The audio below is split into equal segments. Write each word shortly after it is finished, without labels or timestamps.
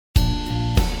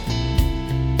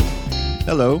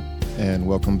Hello, and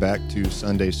welcome back to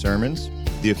Sunday Sermons,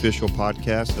 the official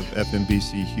podcast of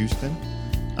FMBC Houston.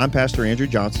 I'm Pastor Andrew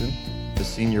Johnson, the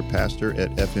senior pastor at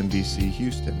FMBC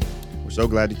Houston. We're so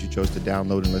glad that you chose to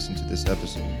download and listen to this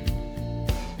episode.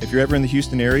 If you're ever in the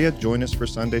Houston area, join us for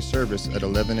Sunday service at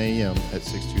 11 a.m. at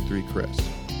 623 Kress.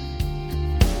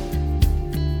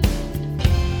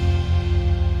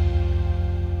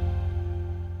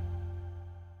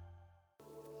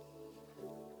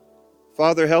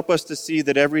 Father, help us to see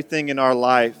that everything in our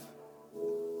life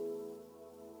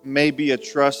may be a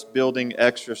trust-building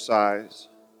exercise.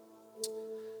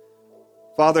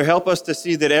 Father, help us to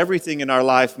see that everything in our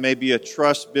life may be a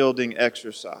trust-building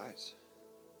exercise.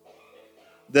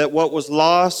 That what was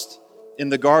lost in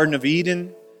the Garden of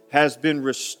Eden has been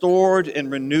restored and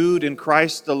renewed in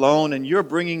Christ alone, and you're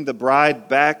bringing the bride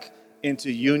back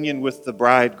into union with the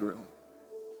bridegroom.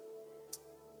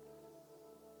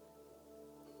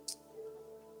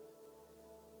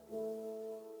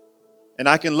 And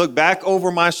I can look back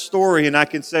over my story and I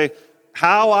can say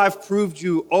how I've proved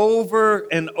you over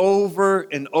and over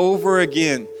and over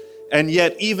again. And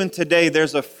yet even today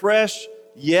there's a fresh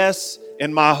yes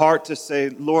in my heart to say,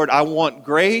 Lord, I want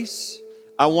grace.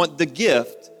 I want the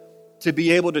gift to be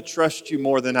able to trust you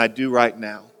more than I do right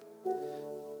now.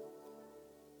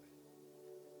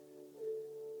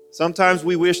 Sometimes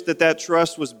we wish that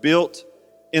trust was built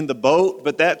in the boat,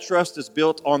 but that trust is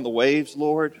built on the waves,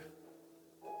 Lord.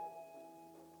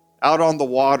 Out on the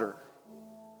water,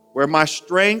 where my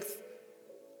strength,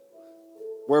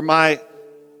 where my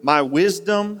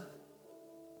wisdom,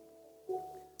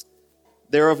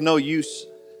 they're of no use.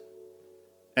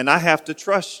 And I have to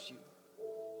trust you.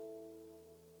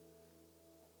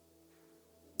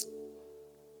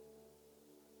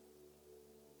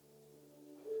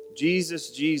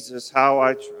 Jesus, Jesus, how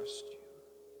I trust you.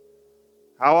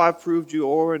 How I've proved you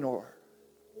o'er and o'er.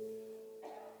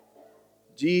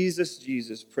 Jesus,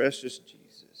 Jesus, precious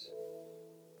Jesus.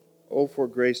 Oh, for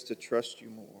grace to trust you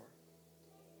more.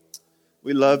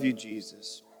 We love you,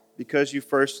 Jesus, because you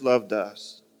first loved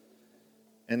us.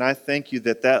 And I thank you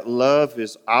that love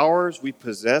is ours. We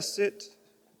possess it.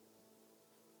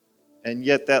 And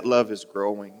yet that love is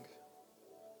growing.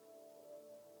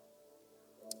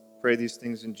 Pray these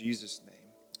things in Jesus'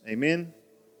 name. Amen.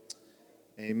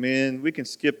 Amen. We can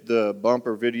skip the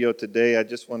bumper video today. I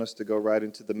just want us to go right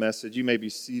into the message. You may be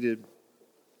seated.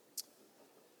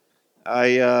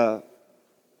 I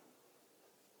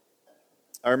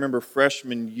remember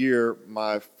freshman year,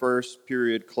 my first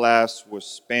period class was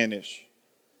Spanish.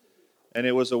 And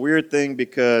it was a weird thing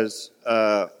because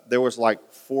there was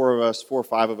like four or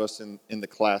five of us in the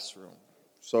classroom.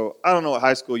 So I don't know what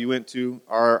high school you went to.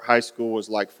 Our high school was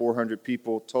like 400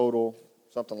 people total,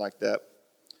 something like that.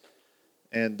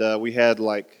 And we had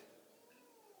I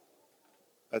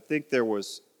think there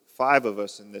was 5 of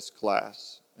us in this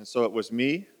class. And so it was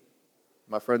me,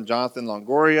 my friend Jonathan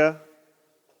Longoria,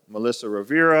 Melissa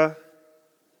Rivera,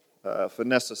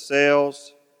 Vanessa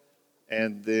Sales,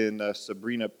 and then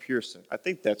Sabrina Pearson. I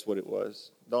think that's what it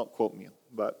was. Don't quote me,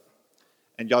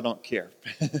 and y'all don't care.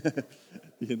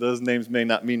 Those names may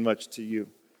not mean much to you.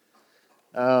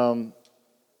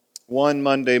 One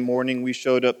Monday morning, we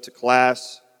showed up to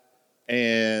class.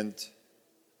 And,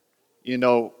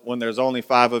 when there's only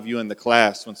 5 of you in the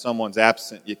class, when someone's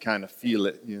absent, you kind of feel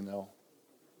it,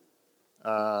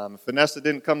 Vanessa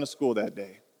didn't come to school that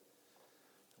day.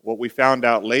 What we found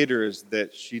out later is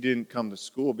that she didn't come to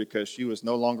school because she was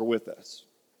no longer with us.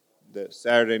 That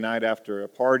Saturday night after a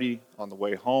party on the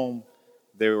way home,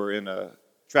 they were in a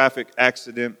traffic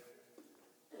accident.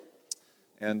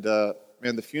 And the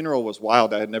funeral was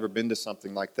wild. I had never been to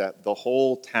something like that. The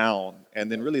whole town,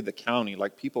 and then really the county,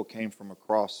 people came from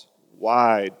across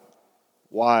wide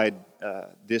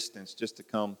distance just to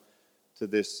come to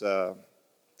this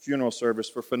funeral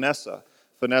service for Vanessa.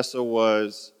 Vanessa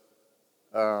was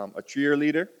a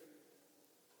cheerleader.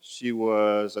 She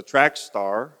was a track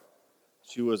star.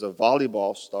 She was a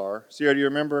volleyball star. Sierra, do you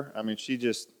remember? I mean,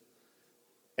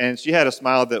 and she had a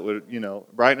smile that would,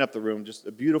 brighten up the room. Just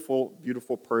a beautiful,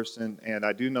 beautiful person. And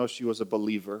I do know she was a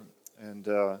believer. And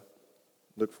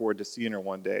look forward to seeing her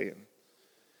one day.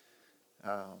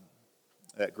 And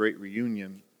that great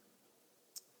reunion.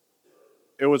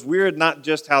 It was weird not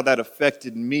just how that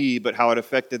affected me, but how it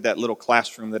affected that little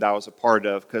classroom that I was a part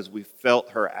of, because we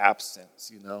felt her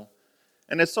absence,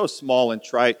 And it's so small and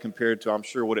trite compared to, I'm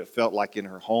sure, what it felt like in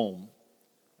her home.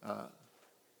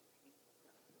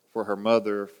 For her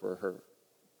mother, for her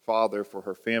father, for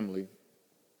her family.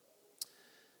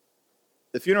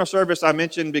 The funeral service I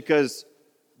mentioned because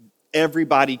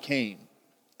everybody came.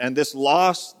 And this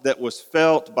loss that was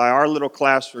felt by our little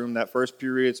classroom, that first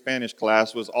period Spanish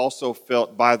class, was also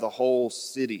felt by the whole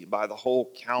city, by the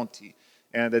whole county.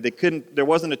 And that there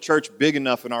wasn't a church big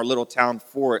enough in our little town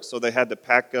for it, so they had to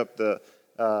pack up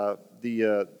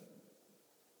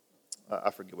I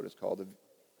forget what it's called,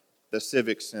 the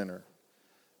Civic Center.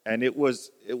 And it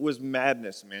was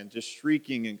madness, man, just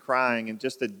shrieking and crying, and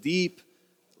just a deep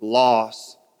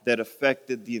loss that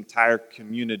affected the entire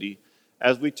community.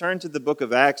 As we turn to the book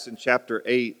of Acts in chapter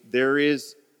 8, there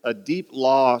is a deep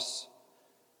loss,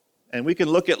 and we can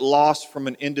look at loss from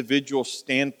an individual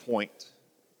standpoint.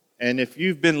 And if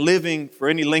you've been living for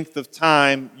any length of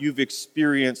time, you've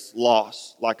experienced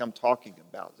loss, like I'm talking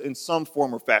about, in some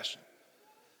form or fashion.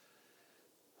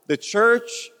 The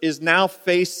church is now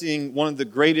facing one of the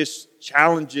greatest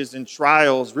challenges and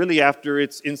trials, really, after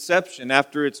its inception,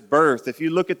 after its birth. If you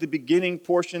look at the beginning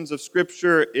portions of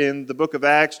Scripture in the book of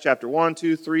Acts, chapter 1,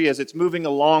 2, 3, as it's moving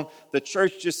along, the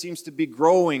church just seems to be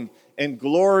growing, and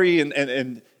glory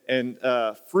and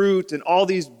fruit and all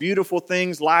these beautiful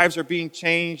things. Lives are being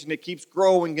changed, and it keeps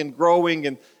growing and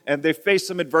growing, and they face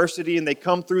some adversity, and they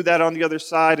come through that on the other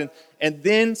side. And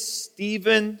then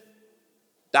Stephen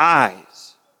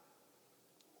dies.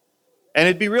 And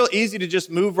it'd be real easy to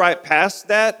just move right past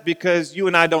that, because you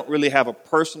and I don't really have a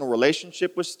personal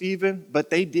relationship with Stephen, but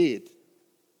they did.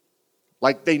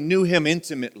 Like, they knew him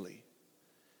intimately.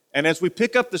 And as we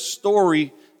pick up the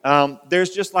story, there's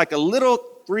just like a little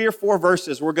 3 or 4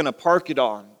 verses we're going to park it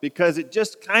on, because it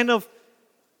just kind of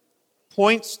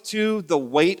points to the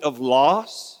weight of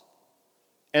loss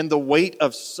and the weight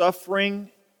of suffering,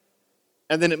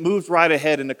 and then it moves right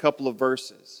ahead in a couple of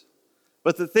verses.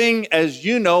 But the thing, as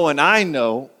you know and I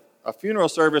know, a funeral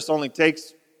service only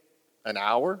takes an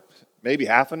hour, maybe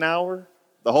half an hour.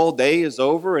 The whole day is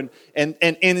over. And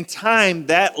in time,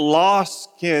 that loss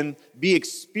can be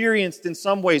experienced in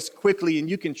some ways quickly, and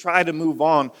you can try to move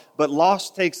on. But loss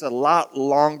takes a lot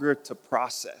longer to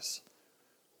process,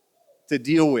 to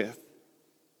deal with.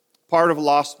 Part of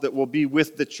loss that will be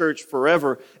with the church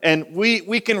forever. And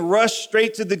we can rush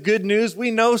straight to the good news.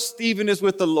 We know Stephen is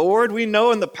with the Lord. We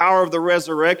know in the power of the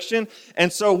resurrection.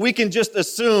 And so we can just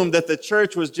assume that the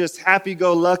church was just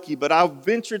happy-go-lucky. But I'll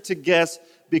venture to guess,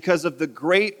 because of the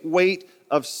great weight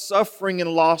of suffering and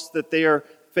loss that they are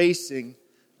facing,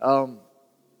 that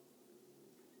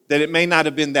it may not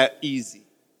have been that easy.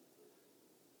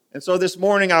 And so this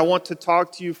morning I want to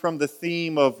talk to you from the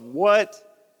theme of what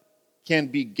can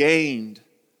be gained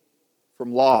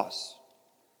from loss.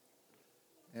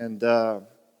 And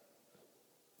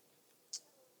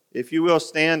if you will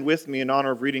stand with me in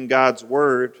honor of reading God's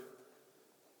word.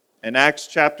 In Acts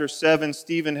chapter 7,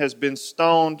 Stephen has been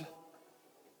stoned.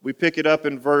 We pick it up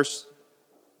in verse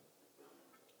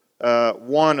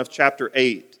 1 of chapter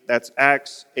 8. That's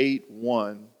Acts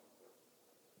 8:1.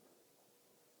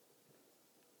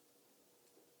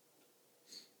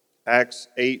 Acts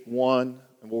 8:1.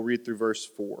 And we'll read through verse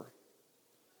 4.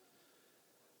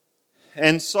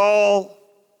 And Saul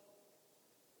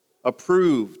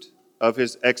approved of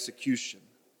his execution.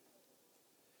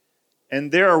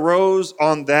 And there arose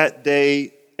on that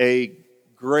day a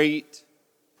great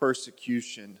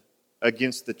persecution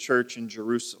against the church in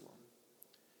Jerusalem.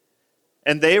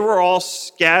 And they were all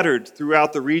scattered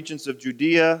throughout the regions of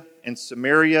Judea and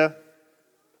Samaria,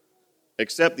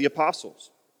 except the apostles.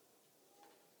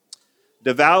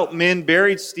 Devout men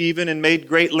buried Stephen and made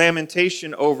great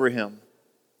lamentation over him.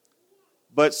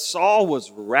 But Saul was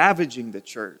ravaging the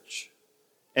church,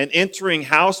 and entering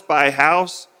house by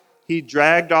house, he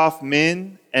dragged off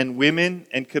men and women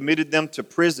and committed them to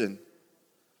prison.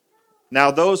 Now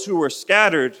those who were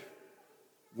scattered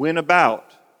went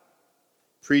about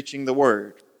preaching the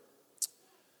word.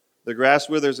 The grass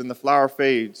withers and the flower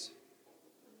fades,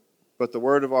 but the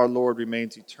word of our Lord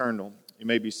remains eternal. You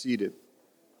may be seated.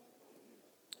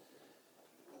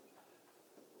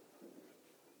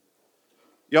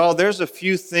 Y'all, there's a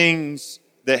few things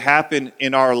that happen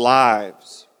in our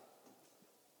lives.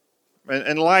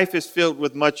 And life is filled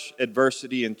with much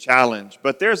adversity and challenge.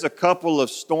 But there's a couple of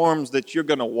storms that you're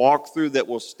going to walk through that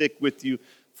will stick with you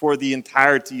for the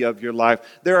entirety of your life.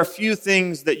 There are a few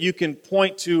things that you can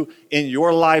point to in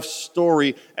your life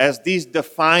story as these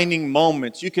defining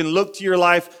moments. You can look to your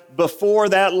life before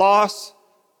that loss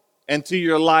and to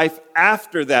your life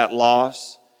after that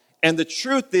loss. And the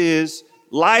truth is,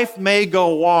 life may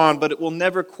go on, but it will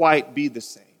never quite be the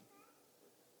same.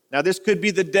 Now, this could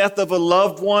be the death of a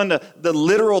loved one, the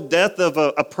literal death of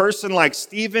a person like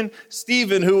Stephen.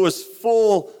 Stephen, who was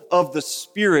full of the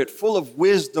Spirit, full of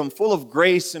wisdom, full of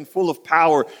grace, and full of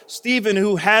power. Stephen,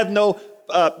 who had no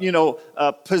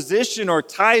position or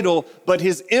title, but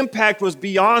his impact was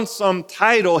beyond some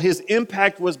title. His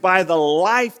impact was by the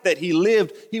life that he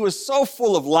lived. He was so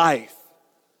full of life.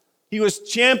 He was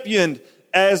championed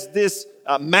as this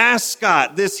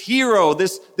mascot, this hero,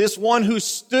 this one who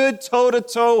stood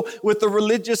toe-to-toe with the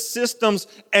religious systems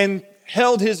and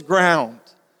held his ground.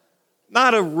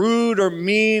 Not a rude or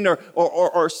mean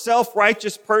or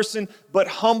self-righteous person, but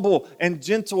humble and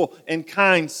gentle and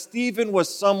kind. Stephen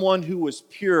was someone who was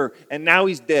pure, and now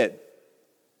he's dead.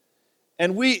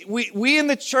 And we in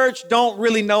the church don't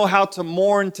really know how to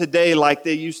mourn today like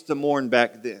they used to mourn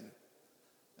back then.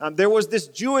 There was this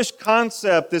Jewish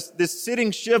concept, this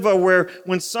sitting Shiva, where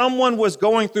when someone was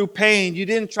going through pain, you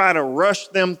didn't try to rush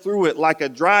them through it like a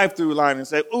drive-through line and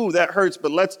say, "Ooh, that hurts,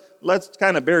 but let's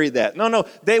kind of bury that." No,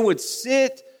 they would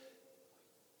sit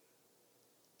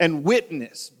and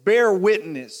bear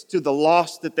witness to the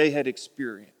loss that they had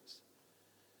experienced.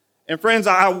 And friends,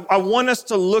 I want us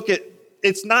to look at,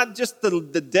 it's not just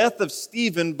the death of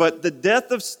Stephen, but the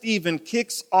death of Stephen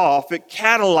kicks off, it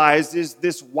catalyzes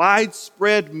this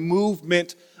widespread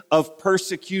movement of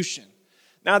persecution.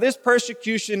 Now, this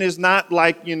persecution is not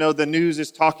like, the news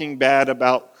is talking bad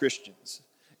about Christians.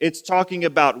 It's talking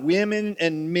about women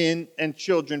and men and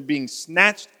children being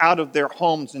snatched out of their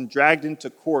homes and dragged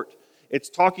into court. It's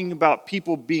talking about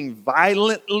people being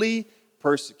violently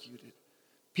persecuted,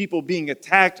 people being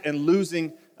attacked and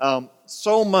losing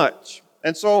so much.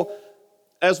 And so,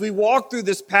 as we walk through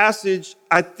this passage,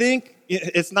 I think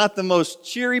it's not the most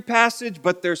cheery passage,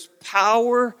 but there's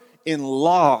power in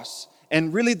loss.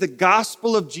 And really, the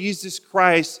gospel of Jesus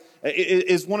Christ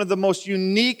is one of the most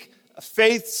unique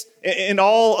faiths in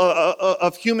all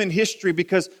of human history,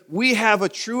 because we have a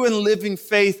true and living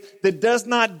faith that does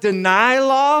not deny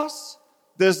loss,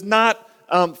 does not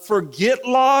forget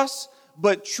loss,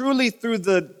 but truly through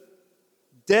the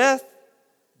death,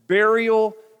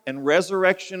 burial, and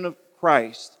resurrection of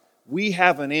Christ, we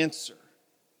have an answer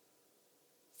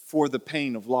for the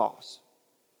pain of loss.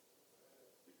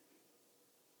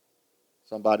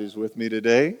 Somebody's with me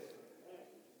today?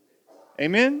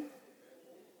 Amen?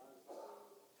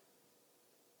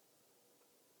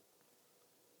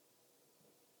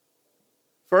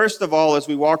 First of all, as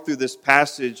we walk through this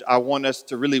passage, I want us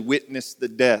to really witness the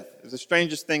death. It's the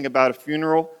strangest thing about a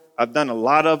funeral. I've done a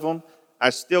lot of them. I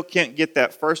still can't get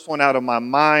that first one out of my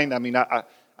mind. I mean,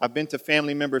 I've been to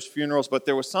family members' funerals, but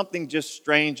there was something just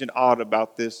strange and odd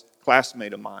about this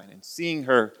classmate of mine and seeing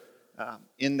her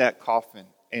in that coffin.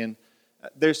 And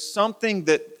there's something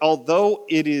that, although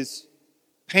it is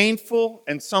painful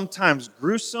and sometimes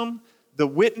gruesome, the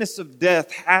witness of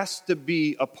death has to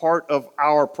be a part of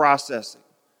our processing.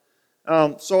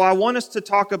 So I want us to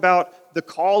talk about the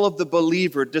call of the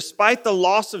believer. Despite the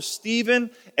loss of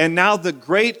Stephen and now the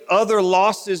great other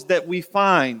losses that we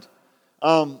find,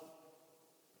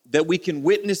 that we can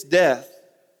witness death.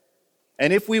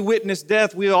 And if we witness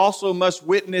death, we also must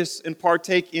witness and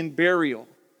partake in burial.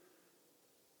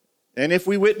 And if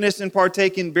we witness and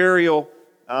partake in burial,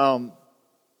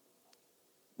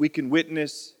 we can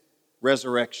witness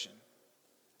resurrection.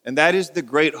 And that is the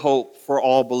great hope for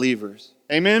all believers.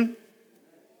 Amen?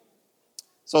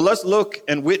 So let's look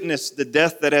and witness the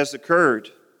death that has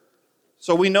occurred.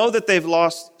 So we know that they've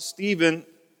lost Stephen,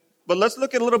 but let's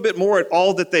look a little bit more at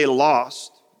all that they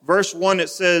lost. Verse 1, it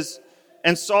says,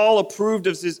 "And Saul approved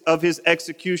of his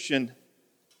execution.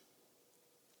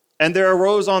 And there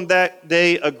arose on that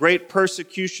day a great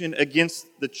persecution against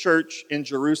the church in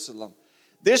Jerusalem."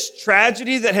 This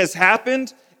tragedy that has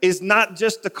happened is not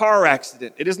just a car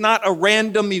accident. It is not a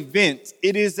random event.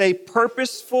 It is a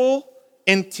purposeful,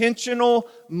 intentional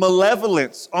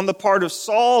malevolence on the part of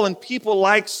Saul and people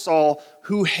like Saul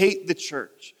who hate the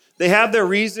church. They have their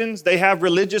reasons, they have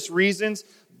religious reasons,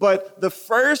 but the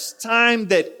first time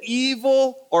that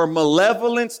evil or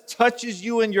malevolence touches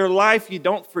you in your life, you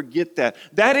don't forget that.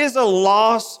 That is a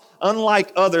loss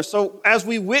unlike others. So as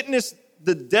we witness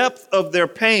the depth of their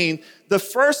pain, the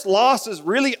first loss is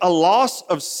really a loss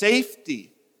of safety.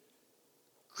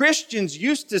 Christians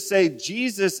used to say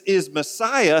Jesus is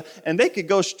Messiah, and they could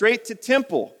go straight to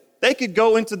temple. They could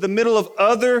go into the middle of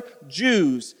other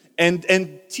Jews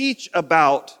and teach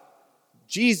about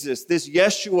Jesus, this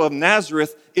Yeshua of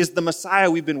Nazareth, is the Messiah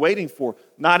we've been waiting for.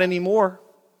 Not anymore.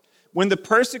 When the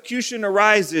persecution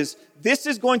arises, this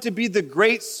is going to be the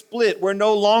great split where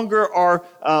no longer are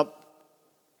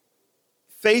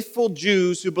faithful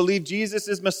Jews who believe Jesus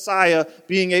is Messiah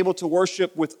being able to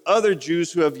worship with other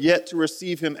Jews who have yet to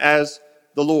receive him as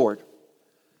the Lord.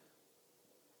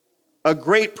 A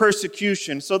great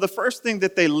persecution. So the first thing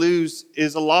that they lose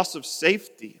is a loss of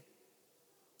safety.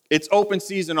 It's open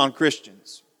season on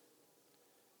Christians.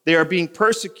 They are being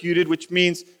persecuted, which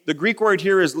means the Greek word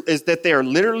here is that they are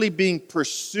literally being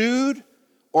pursued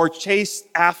or chased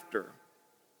after.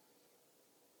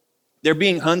 They're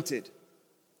being hunted.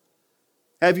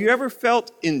 Have you ever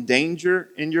felt in danger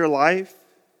in your life?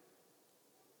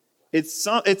 It's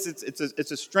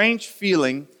a strange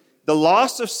feeling. The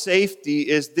loss of safety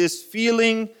is this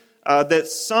feeling that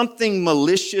something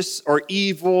malicious or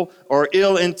evil or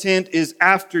ill intent is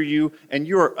after you and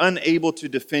you are unable to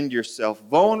defend yourself.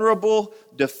 Vulnerable,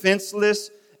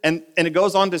 defenseless, and it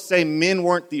goes on to say men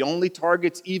weren't the only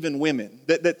targets, even women.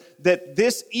 That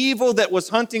this evil that was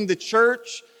hunting the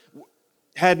church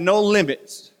had no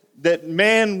limits. That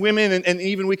men, women, and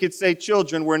even we could say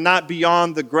children were not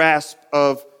beyond the grasp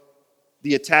of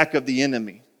the attack of the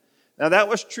enemy. Now that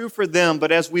was true for them,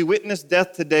 but as we witness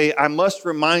death today, I must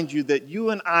remind you that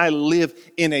you and I live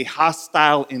in a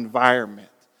hostile environment.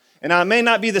 And now it may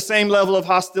not be the same level of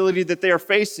hostility that they are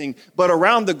facing, but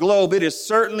around the globe, it is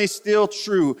certainly still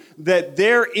true that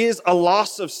there is a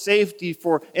loss of safety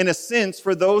in a sense,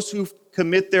 for those who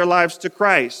commit their lives to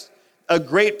Christ. A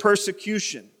great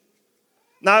persecution.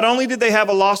 Not only did they have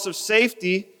a loss of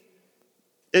safety,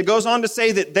 it goes on to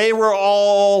say that they were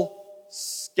all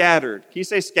scattered. Can you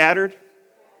say scattered?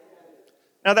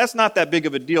 Now, that's not that big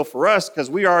of a deal for us because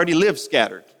we already live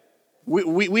scattered.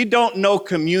 We don't know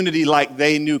community like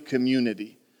they knew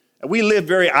community. We live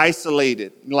very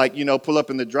isolated. Like, pull up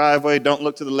in the driveway, don't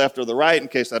look to the left or the right in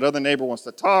case that other neighbor wants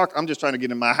to talk. I'm just trying to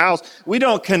get in my house. We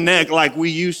don't connect like we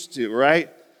used to, right?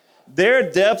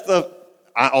 Their depth of...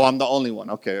 I'm the only one.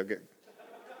 Okay. You're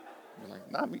like,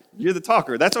 not me. You're the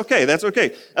talker. That's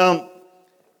okay.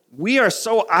 We are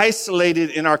so isolated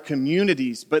in our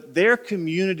communities, but their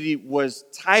community was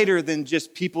tighter than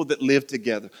just people that lived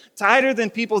together. Tighter than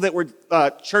people that were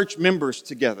church members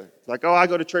together. Like, I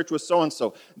go to church with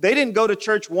so-and-so. They didn't go to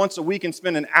church once a week and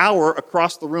spend an hour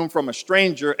across the room from a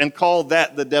stranger and call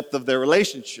that the depth of their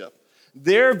relationship.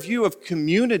 Their view of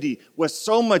community was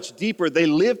so much deeper. They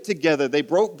lived together. They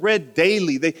broke bread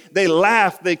daily. They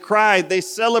laughed. They cried. They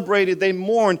celebrated. They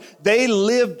mourned. They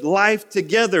lived life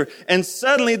together. And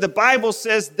suddenly the Bible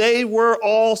says they were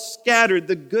all scattered.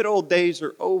 The good old days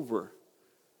are over.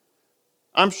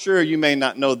 I'm sure you may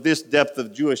not know this depth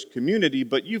of Jewish community,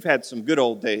 but you've had some good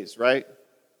old days, right?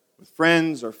 With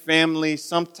friends or family,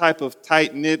 some type of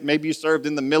tight-knit. Maybe you served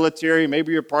in the military.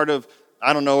 Maybe you're part of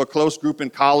a close group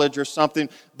in college or something.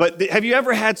 But have you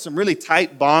ever had some really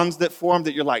tight bonds that formed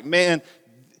that you're like, man,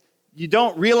 you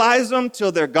don't realize them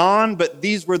till they're gone, but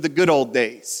these were the good old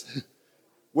days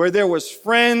where there was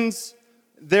friends,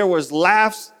 there was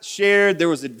laughs shared, there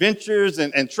was adventures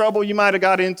and trouble you might have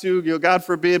got into, God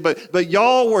forbid, but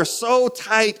y'all were so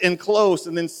tight and close.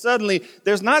 And then suddenly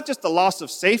there's not just a loss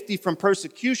of safety from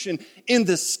persecution. In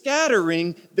the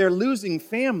scattering, they're losing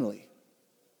family.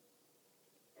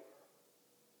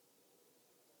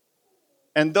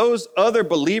 And those other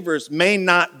believers may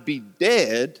not be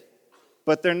dead,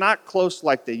 but they're not close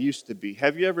like they used to be.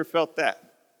 Have you ever felt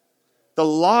that? The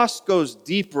loss goes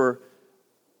deeper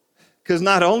because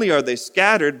not only are they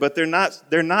scattered, but they're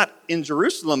not in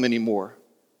Jerusalem anymore.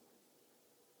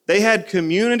 They had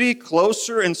community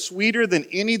closer and sweeter than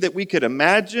any that we could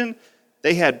imagine.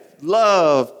 They had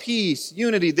love, peace,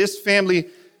 unity. This family,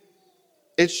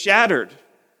 it's shattered.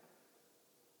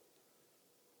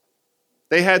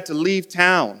 They had to leave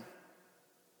town.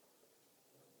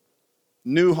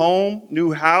 New home,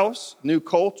 new house, new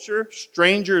culture,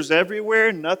 strangers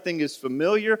everywhere, nothing is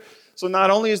familiar. So not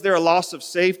only is there a loss of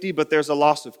safety, but there's a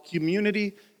loss of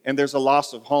community and there's a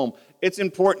loss of home. It's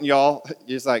important, y'all.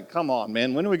 It's like, come on,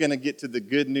 man, when are we going to get to the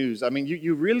good news? I mean,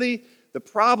 you really, the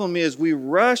problem is we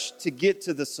rush to get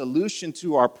to the solution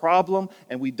to our problem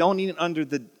and we don't even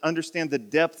understand the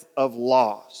depth of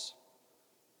loss.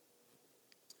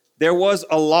 There was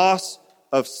a loss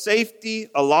of safety,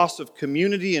 a loss of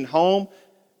community and home.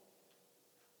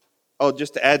 Oh,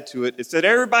 just to add to it, it said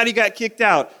everybody got kicked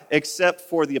out except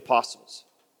for the apostles.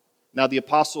 Now, the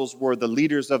apostles were the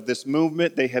leaders of this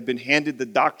movement. They had been handed the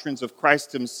doctrines of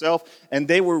Christ himself, and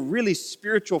they were really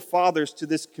spiritual fathers to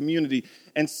this community.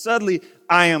 And suddenly,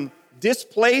 I am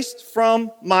displaced from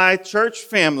my church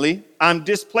family. I'm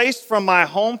displaced from my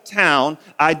hometown.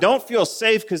 I don't feel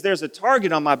safe because there's a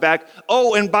target on my back.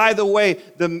 Oh, and by the way,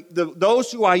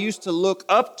 those who I used to look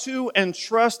up to and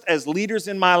trust as leaders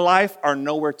in my life are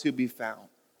nowhere to be found.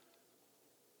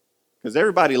 Because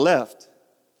everybody left.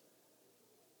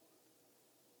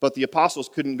 But the apostles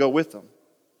couldn't go with them.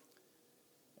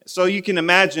 So you can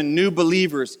imagine new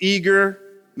believers, eager,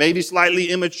 maybe slightly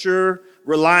immature,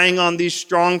 relying on these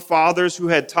strong fathers who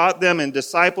had taught them and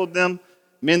discipled them.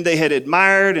 men they had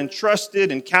admired and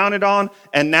trusted and counted on,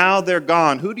 and now they're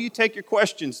gone. Who do you take your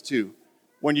questions to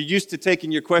when you're used to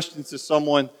taking your questions to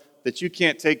someone that you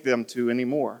can't take them to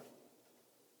anymore?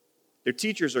 Their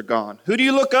teachers are gone. Who do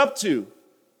you look up to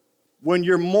when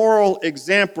your moral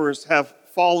examples have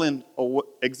fallen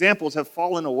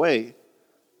away?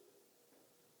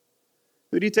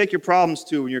 Who do you take your problems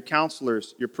to when your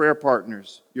counselors, your prayer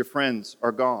partners, your friends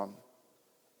are gone?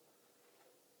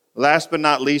 Last but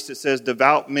not least, it says,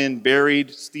 devout men buried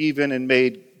Stephen and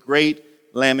made great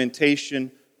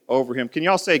lamentation over him. Can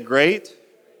y'all say great?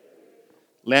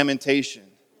 Lamentation.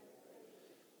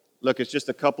 Look, it's just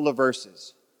a couple of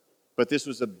verses, but this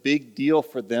was a big deal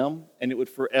for them, and it would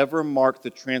forever mark the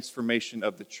transformation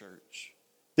of the church.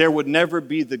 There would never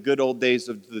be the good old days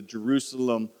of the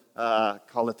Jerusalem,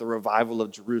 call it the revival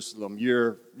of Jerusalem,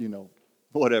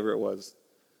 whatever it was.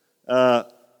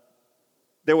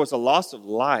 There was a loss of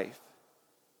life.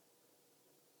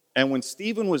 And when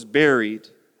Stephen was buried,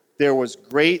 there was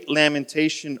great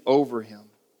lamentation over him.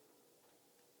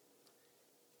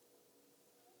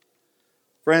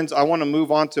 Friends, I want to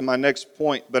move on to my next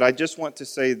point, but I just want to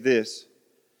say this.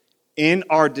 In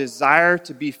our desire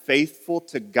to be faithful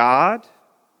to God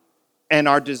and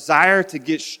our desire to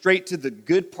get straight to the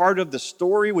good part of the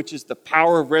story, which is the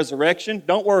power of resurrection,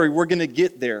 don't worry, we're going to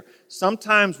get there.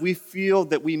 Sometimes we feel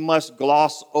that we must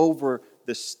gloss over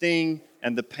the sting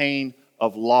and the pain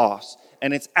of loss.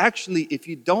 And it's actually, if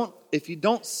you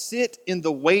don't sit in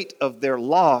the weight of their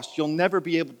loss, you'll never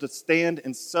be able to stand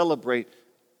and celebrate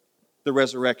the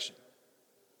resurrection.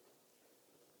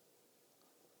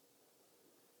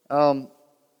 And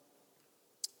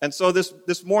so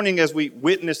this morning, as we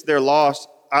witness their loss,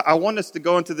 I want us to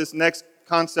go into this next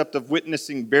concept of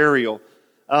witnessing burial.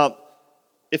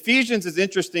 Ephesians is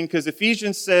interesting because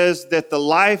Ephesians says that the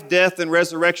life, death, and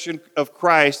resurrection of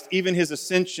Christ, even his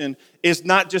ascension, is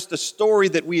not just a story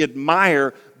that we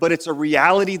admire, but it's a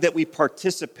reality that we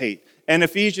participate. And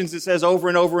Ephesians, it says over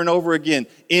and over and over again,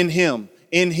 in him,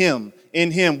 in him,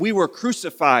 in him. We were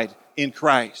crucified in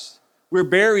Christ. We're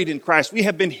buried in Christ. We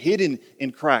have been hidden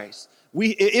in Christ.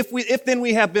 If then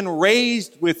we have been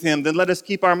raised with him, then let us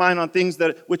keep our mind on things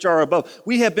which are above.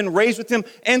 We have been raised with him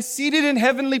and seated in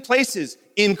heavenly places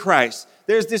in Christ.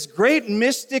 There's this great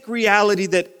mystic reality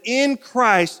that in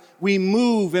Christ we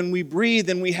move and we breathe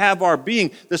and we have our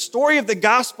being. The story of the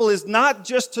gospel is not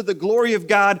just to the glory of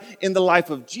God in the life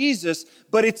of Jesus,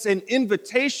 but it's an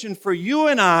invitation for you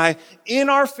and I in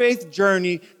our faith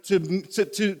journey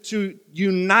to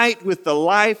unite with the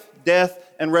life, death,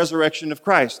 and resurrection of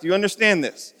Christ. Do you understand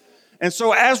this? And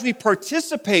so as we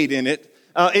participate in it,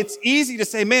 it's easy to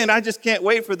say, man, I just can't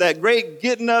wait for that great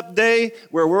getting up day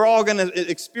where we're all going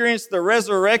to experience the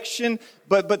resurrection.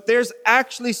 But there's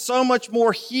actually so much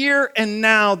more here and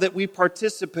now that we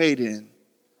participate in.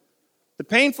 The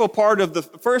painful part of the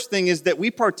first thing is that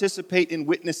we participate in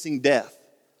witnessing death.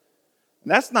 And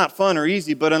that's not fun or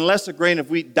easy, but unless a grain of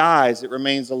wheat dies, it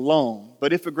remains alone.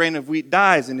 But if a grain of wheat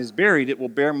dies and is buried, it will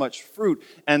bear much fruit.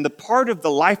 And the part of the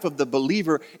life of the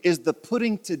believer is the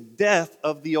putting to death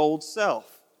of the old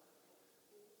self.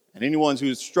 And anyone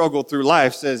who's struggled through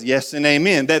life says yes and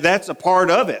amen. That's a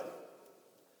part of it.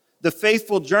 The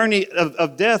faithful journey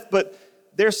of death. But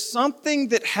there's something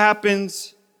that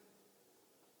happens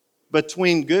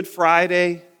between Good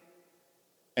Friday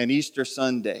and Easter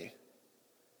Sunday.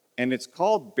 And it's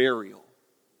called burial.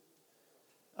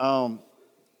 In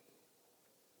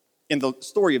the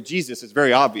story of Jesus, it's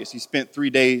very obvious. He spent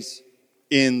 3 days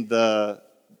in the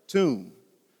tomb.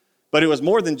 But it was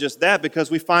more than just that, because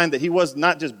we find that he was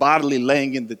not just bodily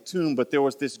laying in the tomb, but there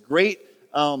was this great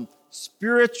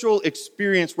spiritual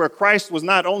experience where Christ was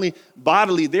not only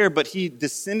bodily there, but he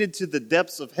descended to the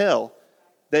depths of hell,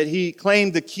 that he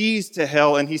claimed the keys to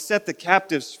hell and he set the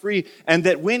captives free, and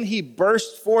that when he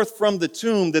burst forth from the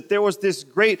tomb, that there was this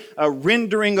great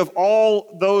rendering of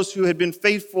all those who had been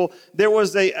faithful. There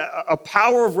was a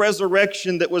power of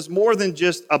resurrection that was more than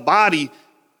just a body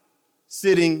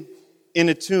sitting in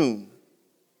a tomb.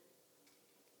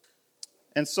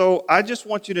 And so I just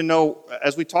want you to know,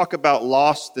 as we talk about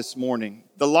loss this morning,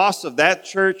 the loss of that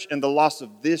church and the loss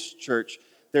of this church,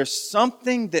 there's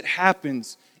something that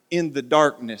happens in the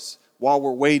darkness while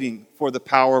we're waiting for the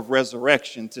power of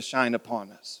resurrection to shine upon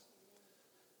us.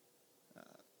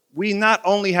 We not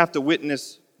only have to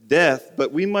witness death,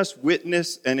 but we must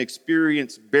witness and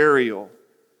experience burial.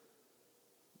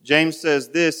 James says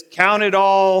this, count it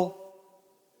all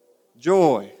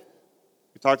joy.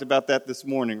 We talked about that this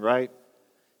morning, right?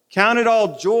 Count it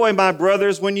all joy, my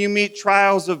brothers, when you meet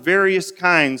trials of various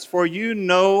kinds, for you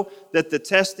know that the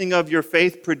testing of your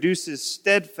faith produces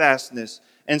steadfastness.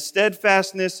 And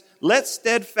let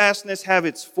steadfastness have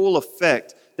its full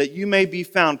effect, that you may be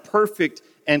found perfect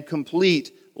and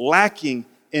complete, lacking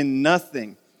in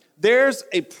nothing. There's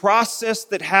a process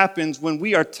that happens when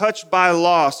we are touched by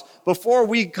loss before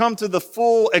we come to the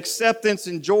full acceptance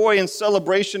and joy and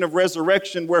celebration of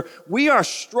resurrection, where we are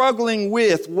struggling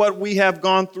with what we have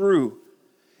gone through.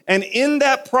 And in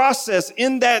that process,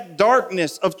 in that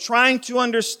darkness of trying to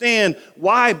understand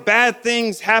why bad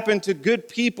things happen to good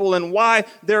people and why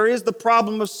there is the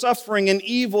problem of suffering and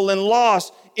evil and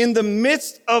loss, in the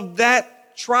midst of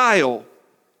that trial,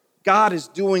 God is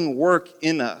doing work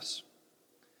in us.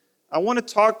 I want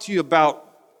to talk to you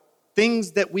about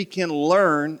things that we can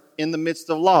learn in the midst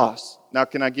of loss. Now,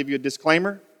 can I give you a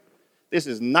disclaimer? This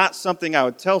is not something I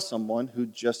would tell someone who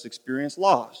just experienced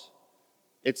loss.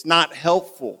 It's not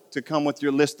helpful to come with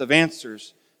your list of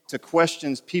answers to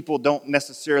questions people don't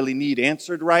necessarily need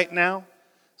answered right now.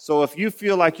 So if you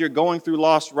feel like you're going through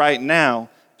loss right now,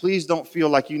 please don't feel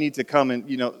like you need to come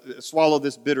and, swallow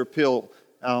this bitter pill.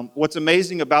 What's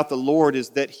amazing about the Lord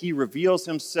is that He reveals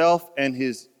Himself and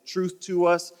His truth to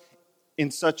us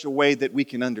in such a way that we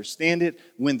can understand it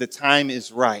when the time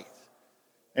is right.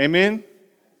 Amen?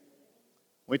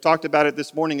 We talked about it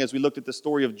this morning as we looked at the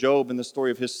story of Job and the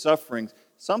story of his sufferings.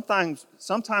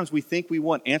 Sometimes we think we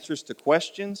want answers to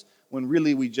questions when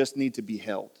really we just need to be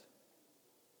held.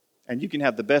 And you can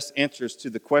have the best answers to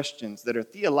the questions that are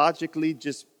theologically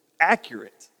just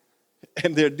accurate,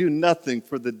 and they do nothing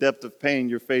for the depth of pain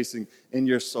you're facing in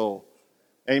your soul.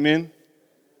 Amen?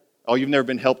 Oh, you've never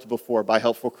been helped before by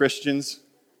helpful Christians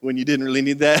when you didn't really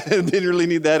need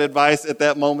that advice at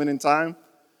that moment in time?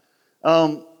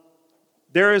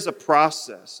 There is a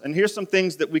process. And here's some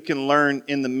things that we can learn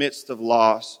in the midst of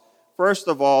loss. First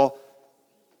of all,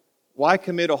 why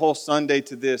commit a whole Sunday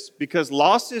to this? Because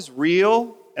loss is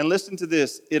real, and listen to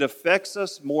this, it affects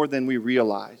us more than we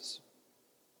realize.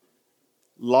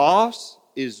 Loss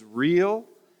is real,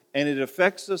 and it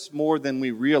affects us more than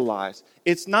we realize.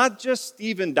 It's not just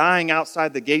Stephen dying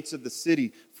outside the gates of the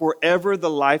city. Forever, the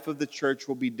life of the church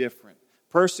will be different.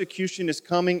 Persecution is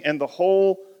coming, and the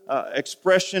whole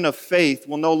expression of faith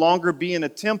will no longer be in a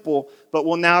temple, but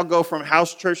will now go from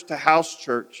house church to house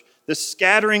church. The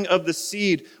scattering of the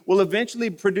seed will eventually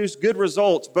produce good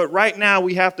results, but right now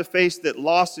we have to face that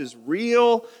loss is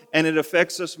real, and it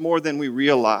affects us more than we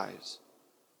realize.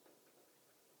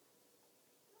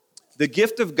 The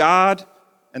gift of God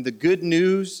and the good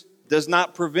news does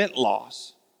not prevent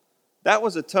loss. That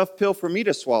was a tough pill for me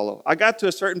to swallow. I got to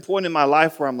a certain point in my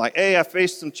life where I'm like, hey, I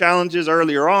faced some challenges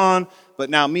earlier on, but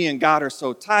now me and God are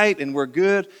so tight and we're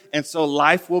good, and so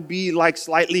life will be like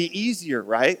slightly easier,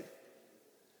 right?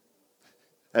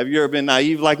 Have you ever been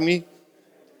naive like me?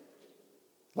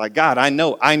 Like, God, I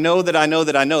know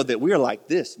that we are like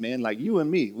this, man, like you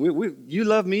and me. You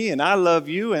love me and I love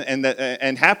you,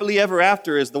 and happily ever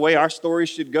after is the way our story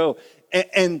should go.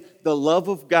 And the love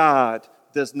of God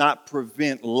does not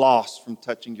prevent loss from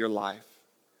touching your life.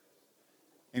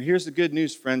 And here's the good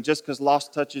news, friend. Just because loss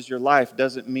touches your life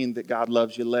doesn't mean that God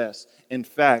loves you less. In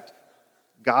fact,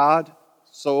 God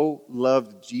so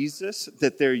loved Jesus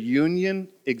that their union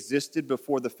existed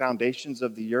before the foundations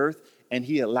of the earth, and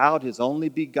He allowed His only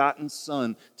begotten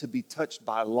Son to be touched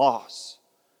by loss,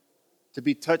 to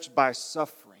be touched by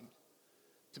suffering,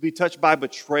 to be touched by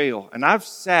betrayal. And I've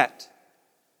sat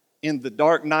in the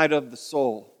dark night of the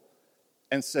soul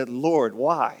and said, Lord,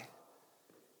 why?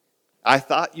 I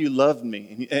thought you loved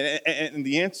me. And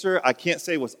the answer, I can't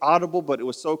say was audible, but it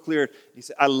was so clear. He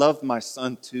said, I loved my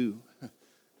son too.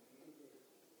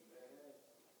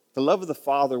 The love of the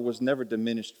Father was never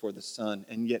diminished for the Son,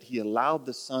 and yet He allowed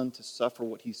the Son to suffer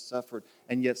what He suffered,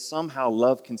 and yet somehow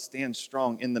love can stand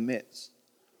strong in the midst.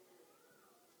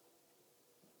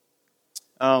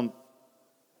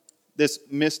 This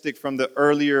mystic from the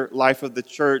earlier life of the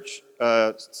church,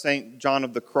 St. John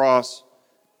of the Cross,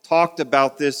 talked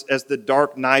about this as the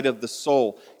dark night of the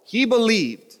soul. He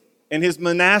believed in his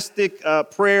monastic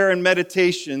prayer and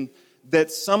meditation that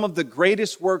some of the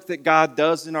greatest work that God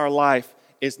does in our life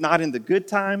is not in the good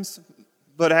times,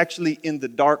 but actually in the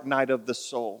dark night of the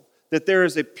soul. That there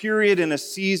is a period and a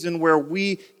season where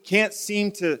we can't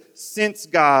seem to sense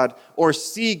God or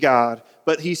see God,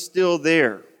 but He's still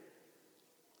there.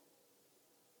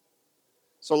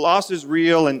 So loss is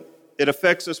real, and it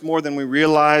affects us more than we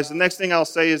realize. The next thing I'll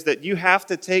say is that you have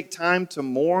to take time to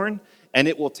mourn, and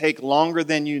it will take longer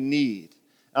than you need.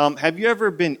 Have you ever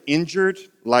been injured,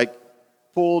 like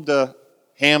pulled a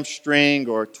hamstring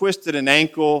or twisted an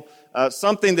ankle,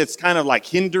 something that's kind of like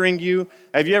hindering you?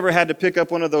 Have you ever had to pick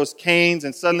up one of those canes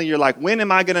and suddenly you're like, when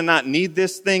am I going to not need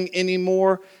this thing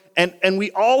anymore? And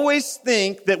we always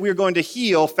think that we're going to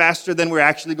heal faster than we're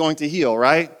actually going to heal,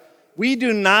 right? We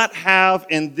do not have,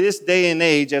 in this day and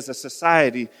age as a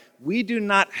society, we do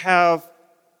not have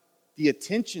the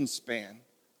attention span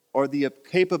or the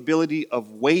capability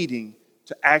of waiting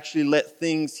to actually let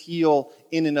things heal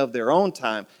in and of their own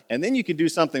time. And then you can do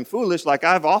something foolish like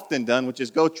I've often done, which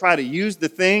is go try to use the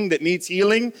thing that needs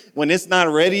healing when it's not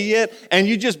ready yet, and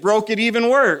you just broke it even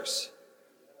worse.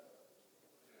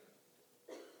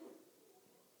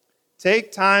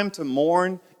 Take time to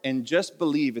mourn and just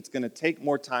believe it's going to take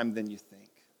more time than you think.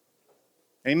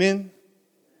 Amen?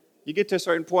 You get to a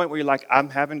certain point where you're like, I'm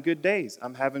having good days.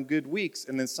 I'm having good weeks.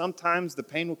 And then sometimes the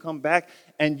pain will come back,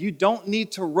 and you don't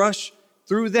need to rush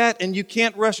through that, and you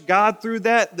can't rush God through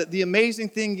that. The amazing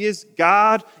thing is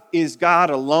God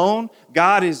alone.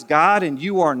 God is God, and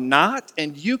you are not.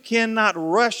 And you cannot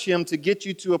rush him to get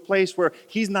you to a place where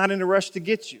he's not in a rush to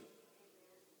get you.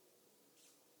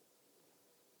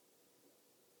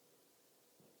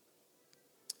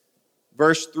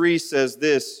 Verse 3 says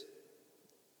this.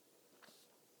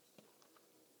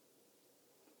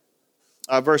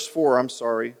 Verse 4, I'm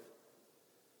sorry.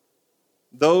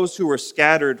 Those who were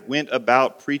scattered went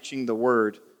about preaching the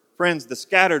word. Friends, the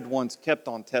scattered ones kept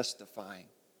on testifying.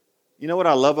 You know what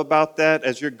I love about that?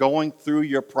 As you're going through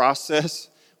your process,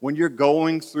 when you're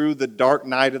going through the dark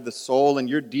night of the soul and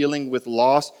you're dealing with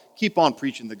loss, keep on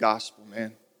preaching the gospel,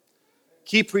 man.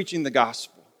 Keep preaching the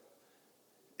gospel.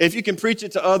 If you can preach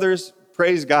it to others,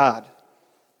 praise God.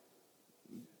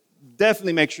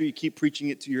 Definitely make sure you keep preaching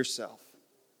it to yourself.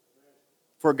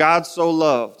 For God so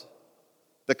loved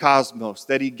the cosmos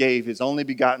that he gave his only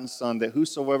begotten Son, that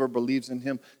whosoever believes in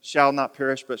him shall not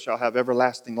perish but shall have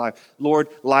everlasting life. Lord,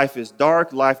 life is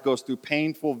dark, life goes through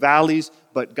painful valleys,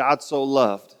 but God so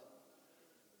loved.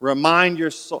 Remind your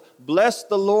soul, bless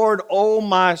the Lord, O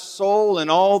my soul,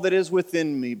 and all that is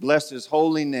within me. Bless his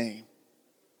holy name.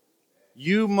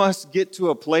 You must get to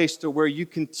a place to where you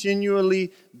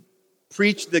continually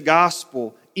preach the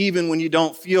gospel even when you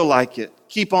don't feel like it.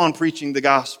 Keep on preaching the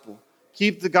gospel.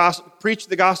 Preach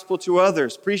the gospel to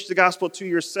others. Preach the gospel to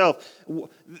yourself.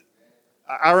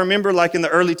 I remember like in the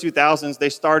early 2000s, they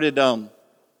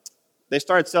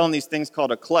started selling these things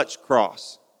called a clutch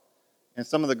cross. And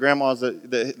some of the grandmas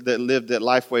that lived at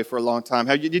Lifeway for a long time.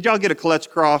 Did y'all get a clutch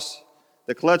cross?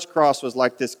 The clutch cross was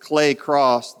like this clay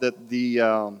cross that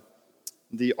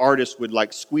the artist would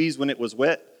like squeeze when it was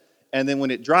wet. And then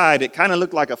when it dried, it kind of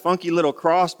looked like a funky little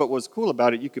cross, but what's cool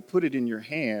about it, you could put it in your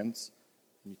hands,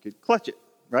 and you could clutch it,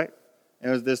 right? And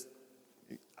it was this,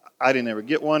 I didn't ever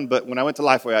get one, but when I went to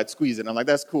Lifeway, I'd squeeze it. And I'm like,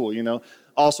 that's cool, you know.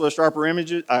 Also a sharper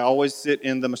image, I always sit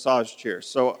in the massage chair.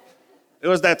 So it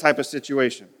was that type of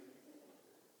situation.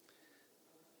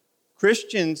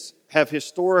 Christians have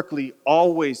historically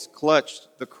always clutched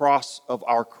the cross of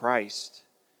our Christ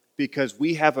because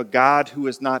we have a God who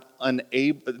is not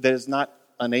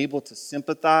unable to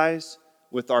sympathize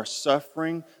with our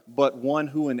suffering, but one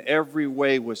who in every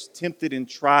way was tempted and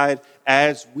tried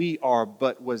as we are,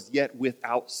 but was yet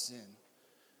without sin.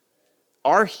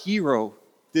 Our hero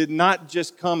did not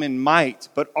just come in might,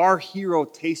 but our hero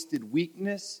tasted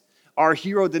weakness. Our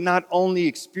hero did not only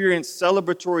experience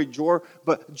celebratory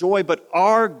joy, but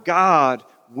our God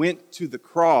went to the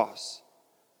cross.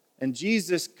 And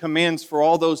Jesus commands for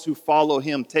all those who follow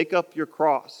him, take up your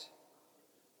cross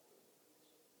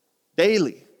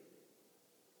daily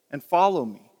and follow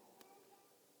me.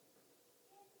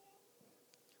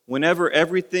 Whenever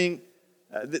everything,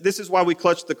 this is why we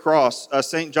clutch the cross.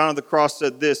 St. John of the Cross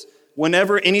said this,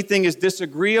 whenever anything is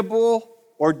disagreeable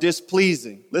or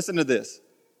displeasing, listen to this.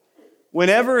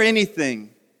 Whenever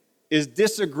anything is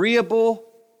disagreeable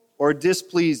or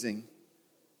displeasing,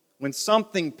 when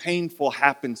something painful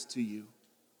happens to you,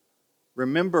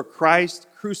 remember Christ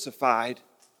crucified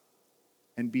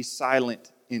and be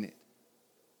silent in it.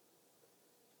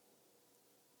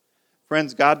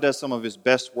 Friends, God does some of his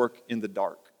best work in the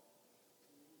dark.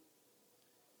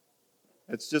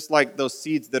 It's just like those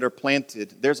seeds that are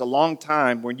planted. There's a long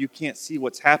time when you can't see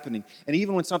what's happening. And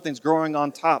even when something's growing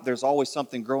on top, there's always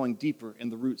something growing deeper in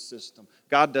the root system.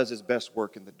 God does his best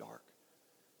work in the dark.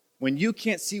 When you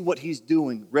can't see what he's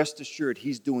doing, rest assured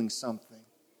he's doing something.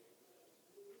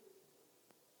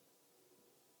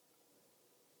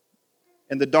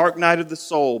 In the dark night of the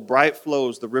soul, bright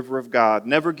flows the river of God.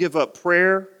 Never give up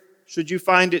prayer. Should you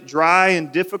find it dry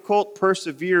and difficult,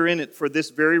 persevere in it for this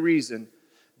very reason.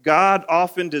 God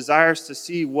often desires to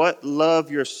see what love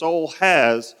your soul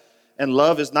has, and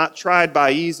love is not tried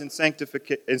by ease and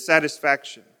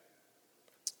satisfaction.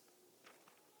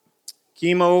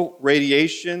 Chemo,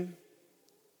 radiation,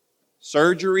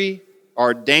 surgery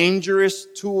are dangerous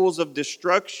tools of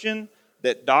destruction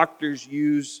that doctors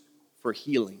use for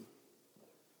healing.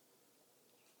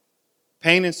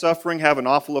 Pain and suffering have an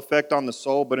awful effect on the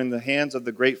soul, but in the hands of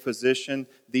the great physician,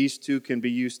 these two can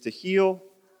be used to heal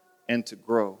and to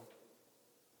grow.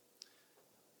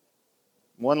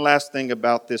 One last thing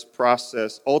about this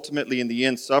process. Ultimately, in the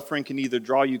end, suffering can either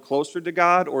draw you closer to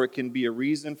God or it can be a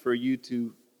reason for you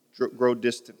to grow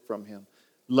distant from Him.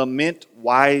 Lament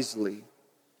wisely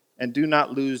and do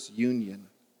not lose union.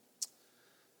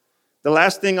 The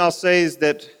last thing I'll say is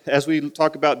that as we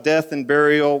talk about death and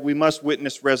burial, we must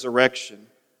witness resurrection.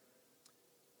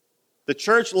 The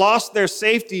church lost their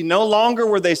safety. No longer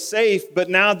were they safe, but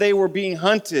now they were being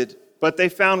hunted, but they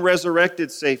found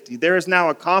resurrected safety. There is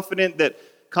now a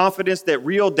confidence that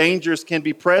real dangers can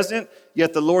be present,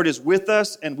 yet the Lord is with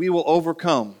us and we will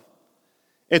overcome.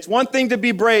 It's one thing to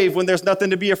be brave when there's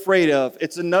nothing to be afraid of.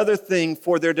 It's another thing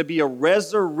for there to be a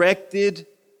resurrected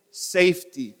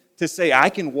safety. To say, I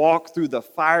can walk through the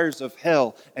fires of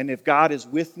hell, and if God is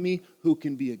with me, who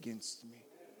can be against me?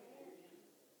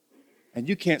 And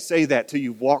you can't say that till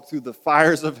you've walked through the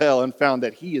fires of hell and found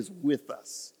that He is with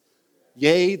us.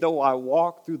 Yea, though I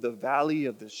walk through the valley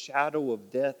of the shadow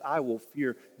of death, I will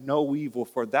fear no evil,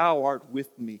 for Thou art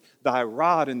with me. Thy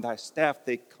rod and Thy staff,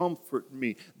 they comfort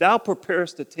me. Thou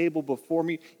preparest a table before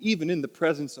me, even in the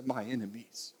presence of my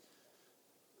enemies.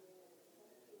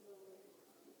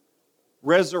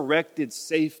 Resurrected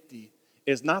safety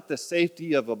is not the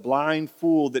safety of a blind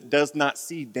fool that does not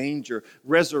see danger.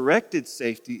 Resurrected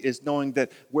safety is knowing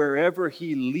that wherever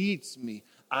He leads me,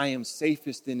 I am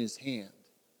safest in His hand.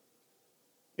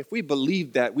 If we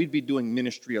believed that, we'd be doing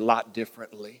ministry a lot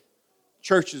differently.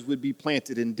 Churches would be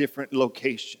planted in different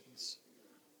locations.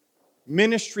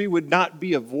 Ministry would not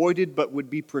be avoided, but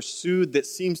would be pursued. That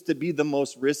seems to be the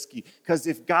most risky. Because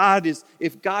if God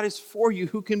is for you,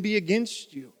 who can be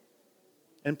against you?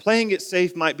 And playing it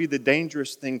safe might be the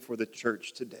dangerous thing for the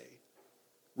church today.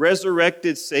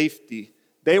 Resurrected safety.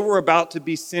 They were about to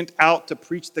be sent out to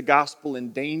preach the gospel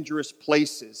in dangerous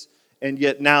places. And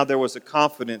yet now there was a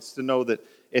confidence to know that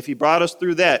if He brought us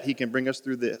through that, He can bring us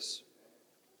through this.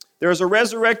 There is a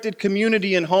resurrected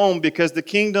community and home because the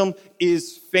kingdom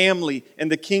is family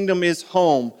and the kingdom is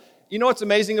home. You know what's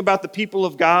amazing about the people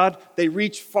of God? They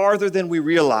reach farther than we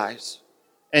realize.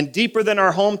 And deeper than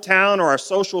our hometown or our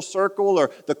social circle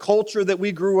or the culture that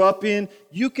we grew up in,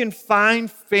 you can find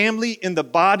family in the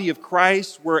body of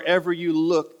Christ wherever you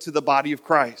look to the body of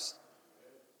Christ.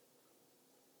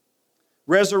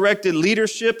 Resurrected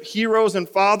leadership, heroes and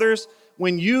fathers.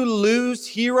 When you lose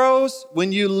heroes,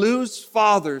 when you lose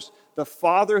fathers, the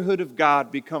fatherhood of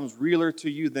God becomes realer to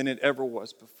you than it ever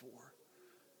was before.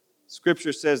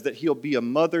 Scripture says that He'll be a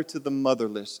mother to the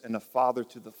motherless and a father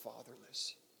to the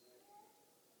fatherless.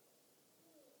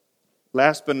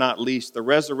 Last but not least, the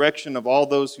resurrection of all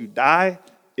those who die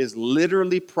is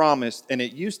literally promised, and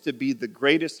it used to be the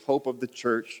greatest hope of the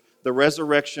church, the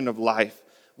resurrection of life.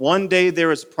 One day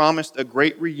there is promised a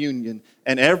great reunion,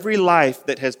 and every life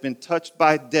that has been touched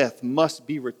by death must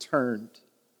be returned.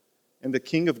 And the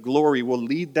King of Glory will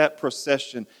lead that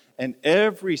procession, and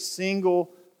every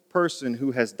single person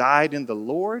who has died in the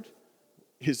Lord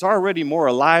is already more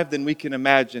alive than we can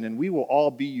imagine, and we will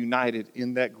all be united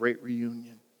in that great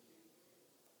reunion.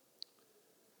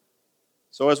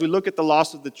 So as we look at the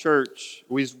loss of the church,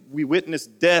 we witness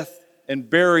death and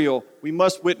burial. We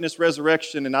must witness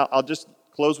resurrection. And I'll just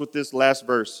close with this last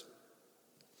verse.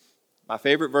 My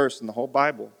favorite verse in the whole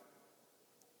Bible.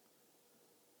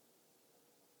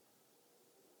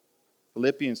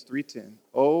 Philippians 3:10.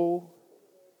 Oh,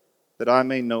 that I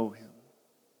may know Him.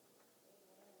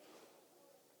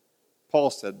 Paul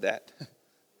said that.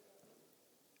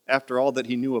 After all that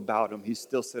he knew about Him, he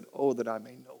still said, oh, that I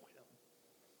may know Him.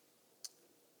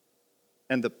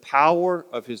 And the power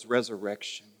of His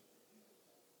resurrection,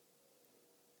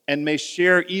 and may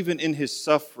share even in His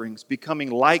sufferings, becoming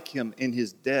like Him in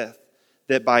His death,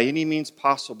 that by any means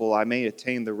possible I may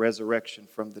attain the resurrection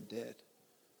from the dead.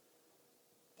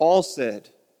 Paul said,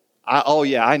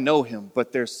 I know Him,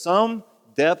 but there's some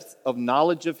depth of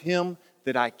knowledge of Him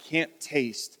that I can't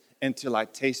taste until I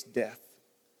taste death,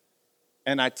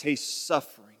 and I taste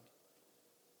suffering,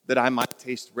 that I might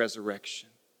taste resurrection.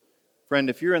 Friend,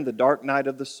 if you're in the dark night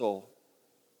of the soul,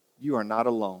 you are not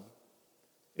alone.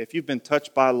 If you've been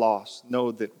touched by loss,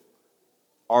 know that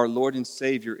our Lord and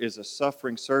Savior is a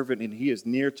suffering servant and He is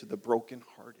near to the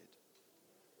brokenhearted.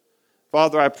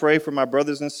 Father, I pray for my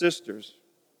brothers and sisters.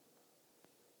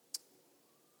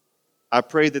 I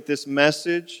pray that this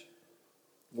message,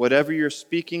 whatever you're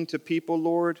speaking to people,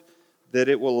 Lord, that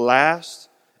it will last.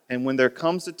 And when there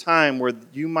comes a time where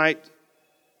you might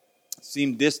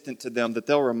seem distant to them, that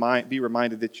they'll be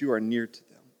reminded that you are near to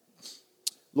them.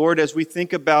 Lord, as we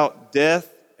think about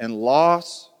death and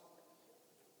loss,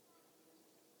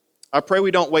 I pray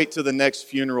we don't wait till the next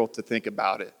funeral to think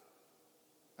about it.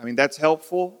 I mean, that's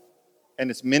helpful and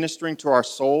it's ministering to our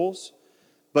souls,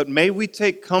 but may we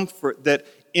take comfort that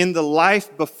in the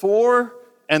life before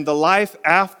and the life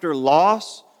after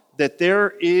loss, that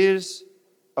there is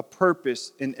a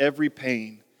purpose in every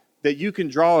pain, that you can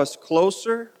draw us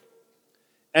closer,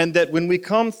 and that when we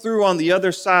come through on the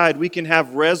other side, we can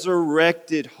have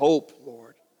resurrected hope,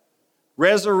 Lord.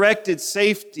 Resurrected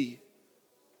safety,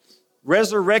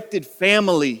 resurrected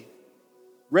family,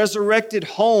 resurrected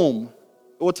home.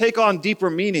 It will take on deeper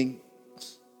meaning.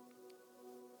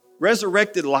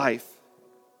 Resurrected life.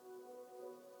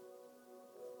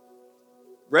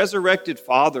 Resurrected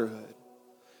fatherhood.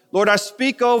 Lord, I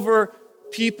speak over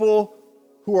people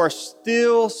who are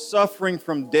still suffering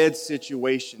from dead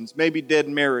situations, maybe dead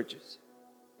marriages,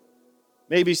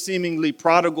 maybe seemingly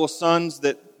prodigal sons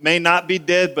that may not be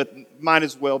dead, but might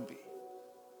as well be.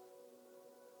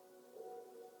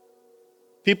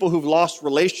 People who've lost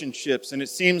relationships, and it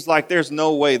seems like there's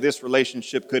no way this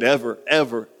relationship could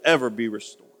ever be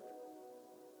restored.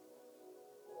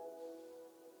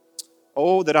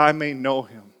 Oh, that I may know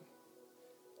him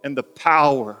and the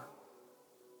power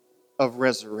of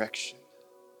resurrection.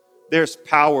 There's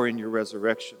power in your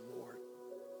resurrection, Lord.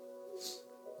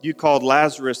 You called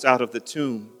Lazarus out of the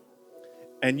tomb,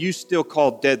 and you still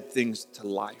call dead things to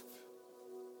life.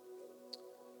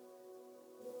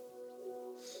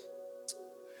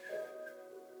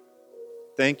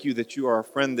 Thank you that you are a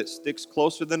friend that sticks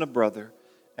closer than a brother,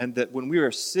 and that when we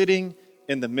are sitting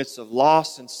in the midst of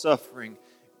loss and suffering,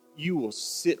 you will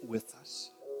sit with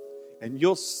us. And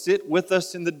you'll sit with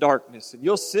us in the darkness, and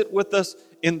you'll sit with us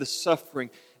in the suffering.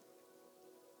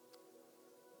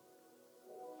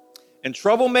 And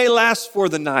trouble may last for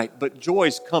the night, but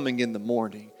joy's coming in the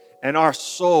morning, and our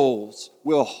souls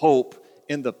will hope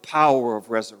in the power of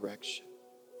resurrection.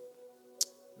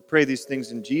 We pray these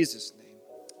things in Jesus' name.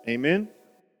 Amen.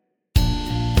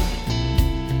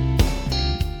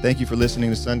 Thank you for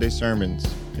listening to Sunday Sermons.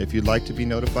 If you'd like to be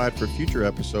notified for future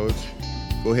episodes,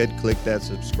 go ahead and click that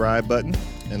subscribe button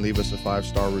and leave us a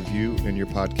 5-star review in your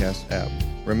podcast app.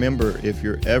 Remember, if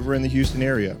you're ever in the Houston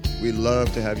area, we'd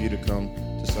love to have you to come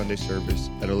to Sunday service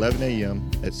at 11 a.m.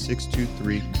 at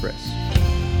 623 Kress.